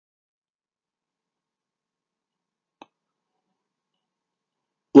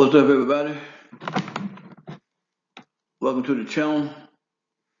What's up, everybody? Welcome to the channel.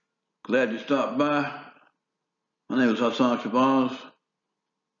 Glad you stopped by. My name is Hassan Shabazz.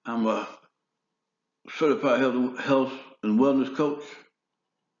 I'm a certified health and wellness coach,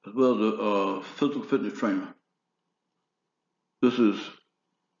 as well as a physical fitness trainer. This is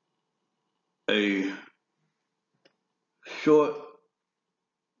a short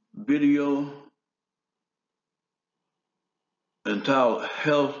video entitled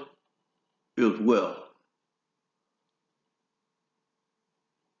Health is Wealth.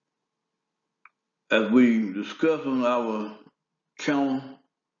 As we discuss on our channel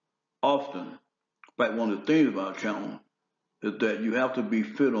often, in fact, one of the things about our channel is that you have to be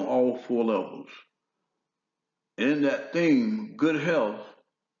fit on all four levels. And in that thing, good health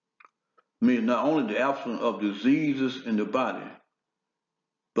means not only the absence of diseases in the body,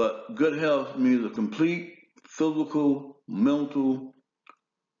 but good health means a complete physical, mental,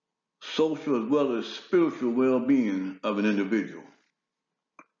 social, as well as spiritual well-being of an individual.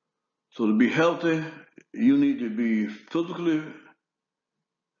 So to be healthy, you need to be physically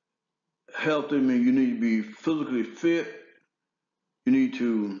healthy, means you need to be physically fit. You need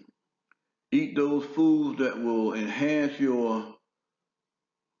to eat those foods that will enhance your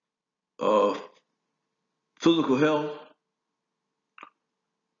physical health.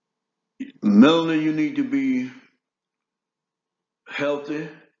 Mentally, you need to be healthy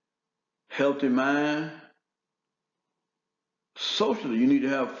mind. Socially, you need to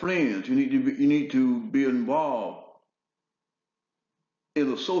have friends. You need to be involved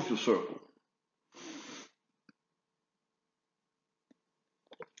in a social circle.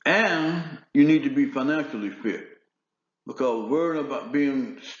 And you need to be financially fit, because worrying about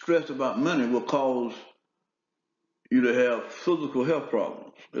being stressed about money will cause you to have physical health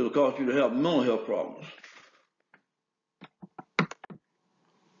problems. It'll cause you to have mental health problems.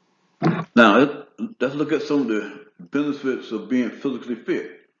 Now, let's look at some of the benefits of being physically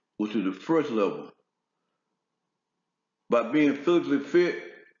fit, which is the first level. By being physically fit,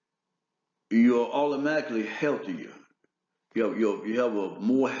 you're automatically healthier. You have a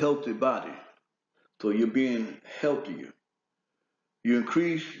more healthy body, so you're being healthier. You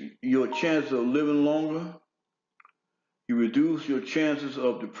increase your chance of living longer. You reduce your chances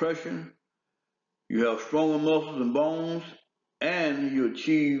of depression. You have stronger muscles and bones, and you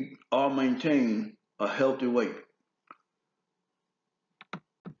achieve or maintain a healthy weight.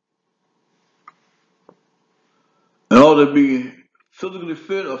 In order to be physically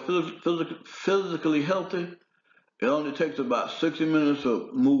fit or physically healthy, it only takes about 60 minutes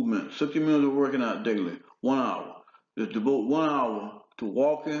of movement, 60 minutes of working out daily, 1 hour. Just devote 1 hour to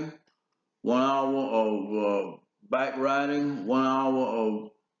walking, 1 hour of bike riding, 1 hour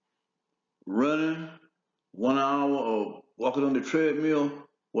of running, 1 hour of walking on the treadmill.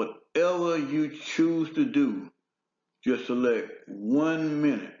 Whatever you choose to do, just select 1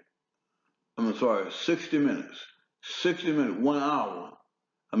 minute. 60 minutes. 60 minutes, 1 hour.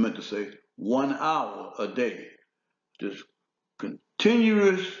 I meant to say 1 hour a day. Just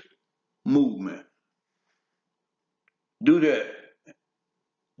continuous movement. Do that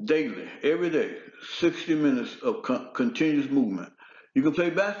daily, every day. 60 minutes of continuous movement. You can play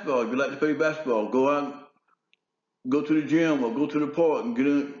basketball if you like to play basketball. Go out, go to the gym or go to the park and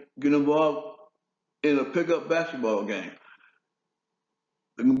get involved in a pickup basketball game.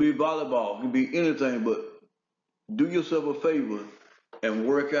 It can be volleyball, it can be anything, but do yourself a favor and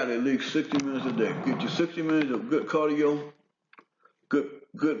work out at least 60 minutes a day. Get you 60 minutes of good cardio,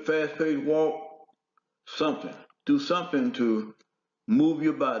 good fast-paced walk, something. Do something to move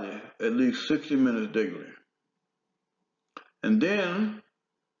your body at least 60 minutes daily. And then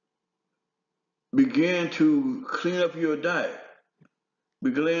begin to clean up your diet.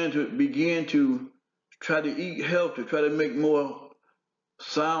 Begin to try to eat healthy, try to make more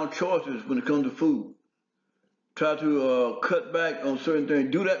sound choices when it comes to food. Try to cut back on certain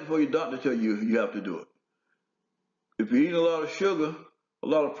things. Do that before your doctor tells you you have to do it. If you're eating a lot of sugar, a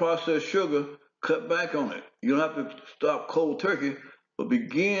lot of processed sugar, cut back on it. You don't have to stop cold turkey, but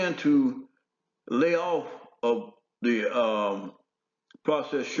begin to lay off of the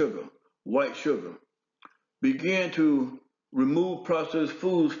processed sugar, white sugar. Begin to remove processed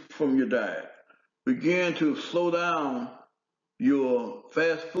foods from your diet. Begin to slow down your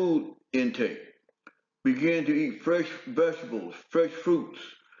fast food intake. Begin to eat fresh vegetables, fresh fruits.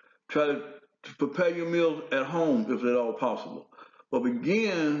 Try to prepare your meals at home if at all possible. But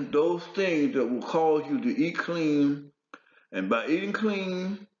begin those things that will cause you to eat clean. And by eating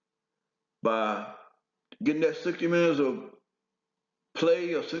clean, by getting that 60 minutes of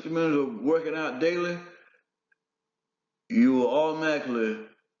play or 60 minutes of working out daily, you will automatically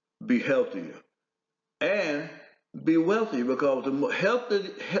be healthier, and be wealthy, because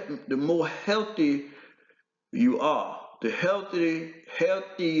the more healthy you are, the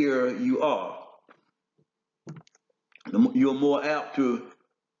healthier you are, you're more apt to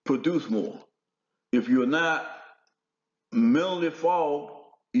produce more. If you're not mentally fogged,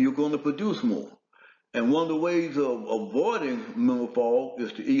 you're going to produce more. And one of the ways of avoiding mental fog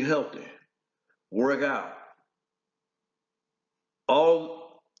is to eat healthy, work out.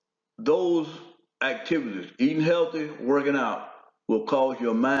 All those activities, eating healthy, working out, will cause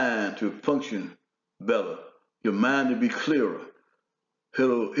your mind to function better, your mind to be clearer.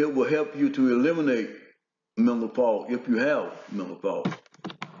 It will help you to eliminate mental fog if you have mental fog.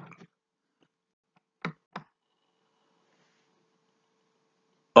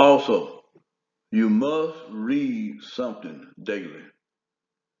 Also, you must read something daily.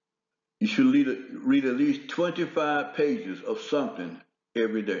 You should read at least 25 pages of something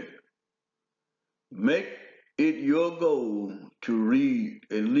every day. Make it your goal to read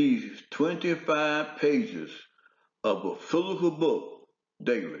at least 25 pages of a physical book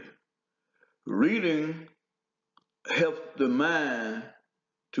daily. Reading helps the mind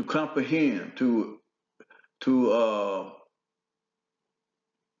to comprehend,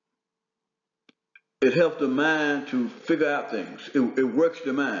 it helps the mind to figure out things. It works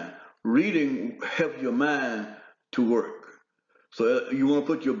the mind. Reading helps your mind to work. So you want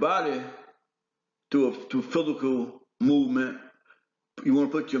to put your body to physical movement. You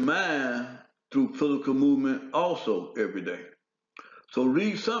want to put your mind through physical movement also every day. So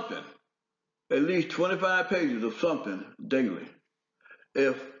read something, at least 25 pages of something daily.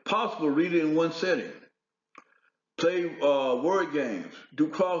 If possible, read it in one setting. Play word games, do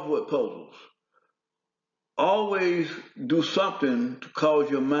crossword puzzles. Always do something to cause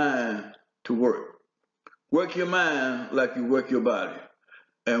your mind to work. Work your mind like you work your body.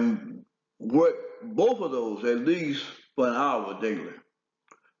 And work both of those at least for an hour daily.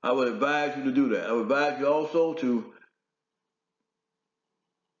 I would advise you to do that. I would advise you also to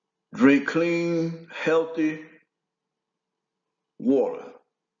drink clean, healthy water.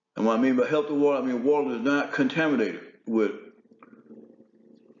 And what I mean by healthy water, I mean water that's not contaminated with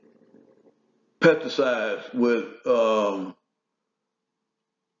pesticides, with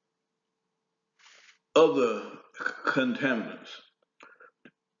other contaminants.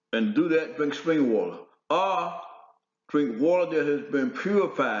 And do that, drink spring water. Or drink water that has been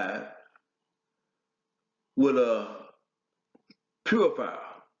purified with a purifier,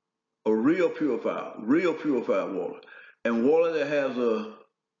 a real purified water. And water that has a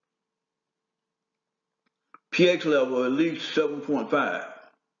pH level at least 7.5.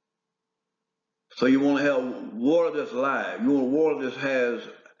 So you want to have water that's live. You want water that has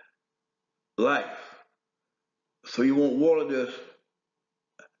life. So you want water that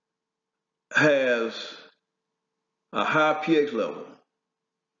has a high pH level.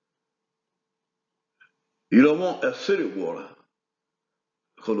 You don't want acidic water.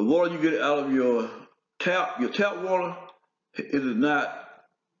 So the water you get out of your tap water, it is not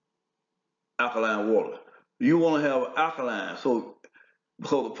alkaline water. You want to have alkaline. So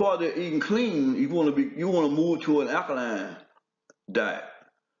because the part of eating clean, you want to move to an alkaline diet.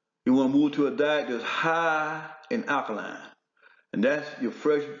 You want to move to a diet that's high in alkaline. And that's your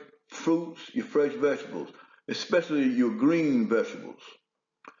fresh fruits, your fresh vegetables, especially your green vegetables.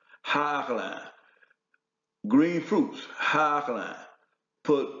 High alkaline. Green fruits, high alkaline.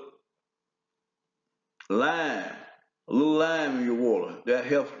 Put lime, a little lime in your water. That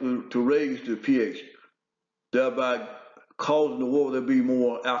helps to raise the pH, thereby causing the water to be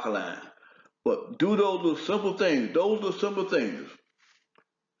more alkaline. But do those little simple things. Those are simple things.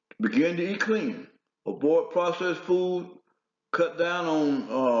 Begin to eat clean. Avoid processed food. Cut down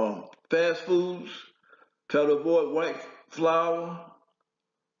on fast foods. Try to avoid white flour,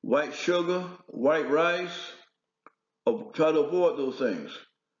 white sugar, white rice. Try to avoid those things.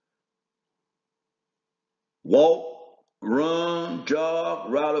 Walk, run,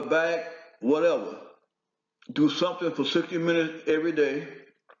 jog, ride a bike, whatever. Do something for 60 minutes every day.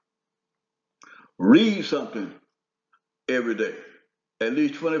 Read something every day. At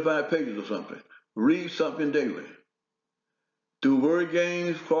least 25 pages or something. Read something daily. Do word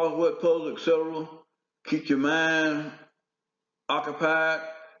games, crossword puzzles, etc. Keep your mind occupied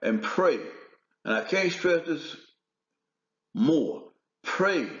and pray. And I can't stress this more.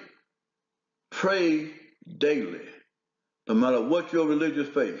 Pray. Pray daily. No matter what your religious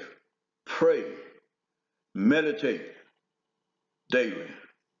faith. Pray. Meditate daily.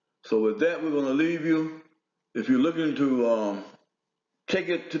 So with that, we're going to leave you. If you're looking to take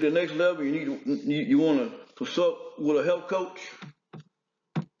it to the next level, you want to consult with a health coach.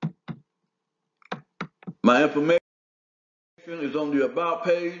 My information is on the About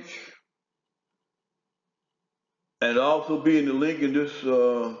page, and it'll also be in the link in this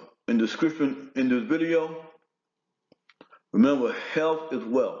in the description in this video. Remember, health is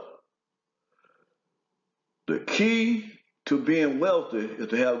wealth. The key to being wealthy is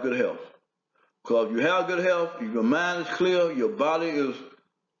to have good health. Because if you have good health, if your mind is clear, your body is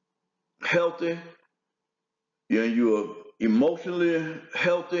healthy, and you're emotionally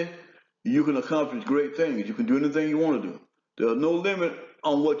healthy, you can accomplish great things. You can do anything you want to do. There's no limit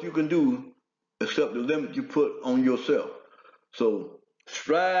on what you can do except the limit you put on yourself. So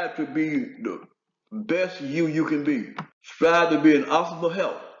strive to be the best you can be. Strive to be in optimal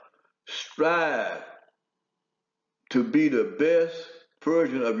health. Strive to be the best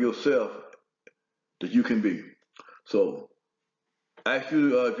version of yourself that you can be. So,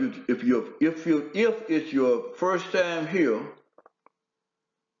 actually, if it's your first time here,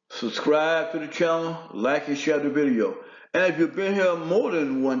 subscribe to the channel, like and share the video. And if you've been here more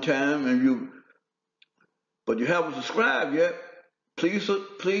than one time but you haven't subscribed yet, please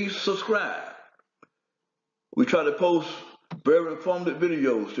subscribe. We try to post very informative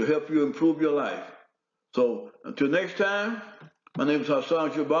videos to help you improve your life. So until next time, my name is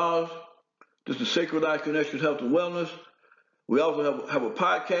Hassan Shabazz. This is Sacred Life Connections Health and Wellness. We also have a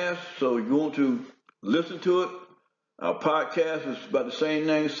podcast, so if you want to listen to it, our podcast is by the same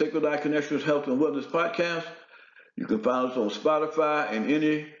name, Sacred Life Connections Health and Wellness Podcast. You can find us on Spotify and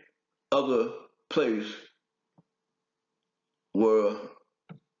any other place where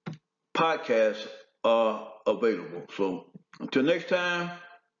podcasts are available. So until next time,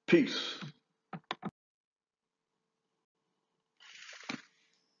 peace.